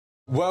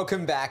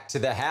Welcome back to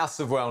the House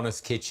of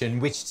Wellness kitchen,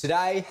 which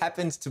today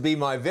happens to be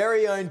my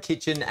very own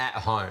kitchen at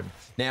home.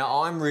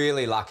 Now, I'm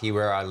really lucky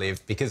where I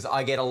live because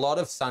I get a lot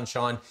of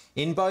sunshine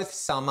in both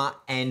summer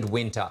and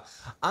winter.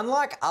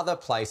 Unlike other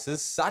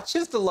places, such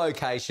as the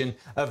location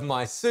of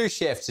my sous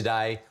chef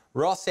today,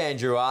 Ross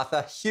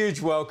Andrewartha.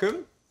 Huge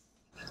welcome.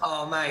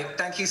 Oh, mate,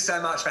 thank you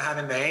so much for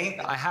having me.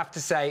 I have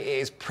to say, it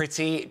is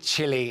pretty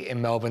chilly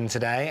in Melbourne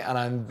today, and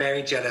I'm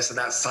very jealous of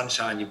that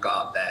sunshine you've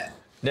got up there.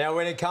 Now,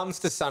 when it comes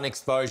to sun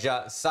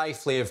exposure,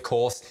 safely of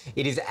course,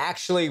 it is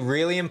actually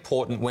really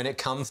important when it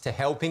comes to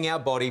helping our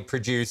body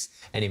produce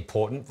an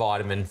important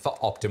vitamin for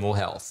optimal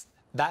health.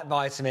 That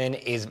vitamin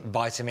is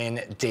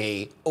vitamin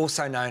D,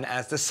 also known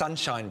as the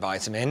sunshine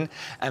vitamin,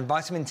 and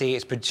vitamin D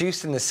is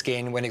produced in the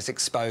skin when it's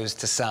exposed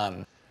to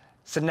sun.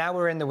 So now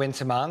we're in the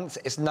winter months,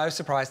 it's no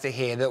surprise to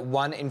hear that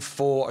 1 in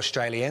 4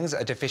 Australians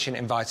are deficient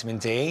in vitamin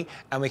D,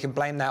 and we can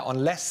blame that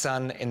on less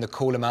sun in the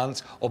cooler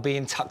months or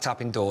being tucked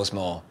up indoors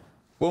more.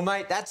 Well,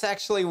 mate, that's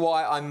actually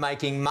why I'm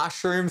making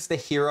mushrooms the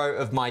hero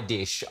of my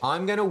dish.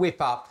 I'm going to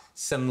whip up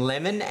some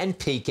lemon and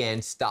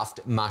pecan stuffed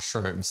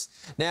mushrooms.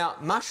 Now,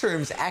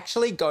 mushrooms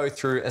actually go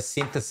through a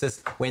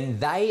synthesis when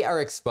they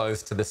are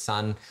exposed to the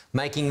sun,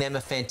 making them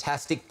a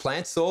fantastic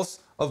plant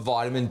source of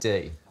vitamin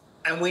D.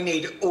 And we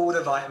need all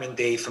the vitamin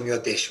D from your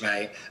dish,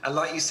 mate. And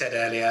like you said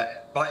earlier,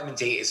 vitamin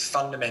D is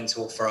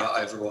fundamental for our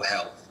overall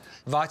health.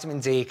 Vitamin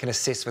D can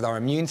assist with our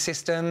immune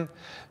system,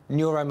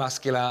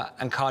 neuromuscular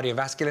and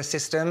cardiovascular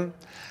system.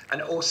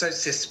 And also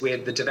assists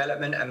with the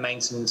development and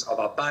maintenance of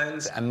our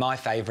bones. And my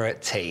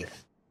favourite,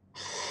 teeth.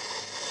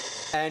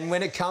 And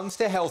when it comes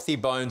to healthy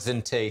bones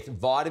and teeth,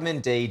 vitamin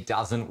D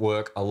doesn't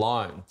work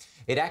alone.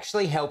 It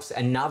actually helps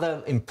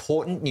another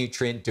important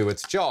nutrient do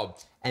its job,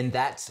 and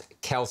that's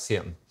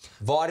calcium.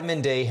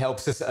 Vitamin D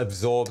helps us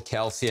absorb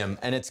calcium,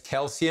 and it's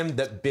calcium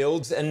that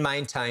builds and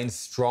maintains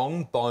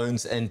strong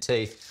bones and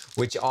teeth,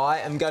 which I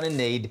am going to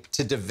need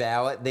to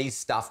devour these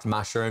stuffed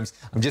mushrooms.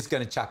 I'm just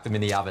going to chuck them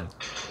in the oven.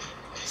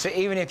 So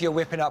even if you're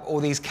whipping up all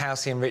these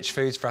calcium-rich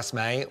foods for us,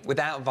 mate,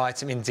 without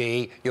vitamin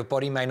D, your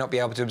body may not be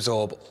able to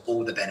absorb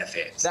all the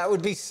benefits. That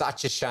would be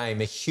such a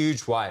shame, a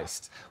huge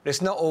waste. But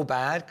it's not all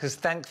bad, because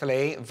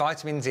thankfully,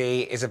 vitamin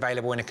D is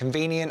available in a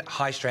convenient,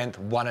 high-strength,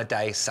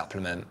 1-a-day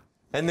supplement.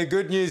 And the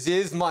good news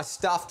is my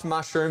stuffed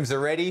mushrooms are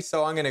ready,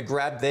 so I'm going to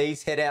grab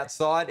these, head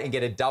outside and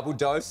get a double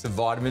dose of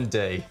vitamin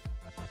D.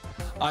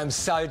 I'm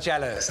so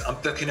jealous.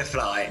 I'm booking a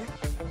flight.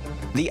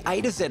 The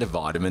A to Z of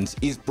Vitamins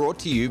is brought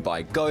to you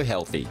by Go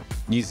Healthy,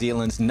 New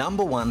Zealand's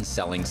 #1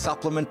 selling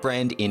supplement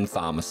brand in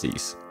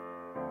pharmacies.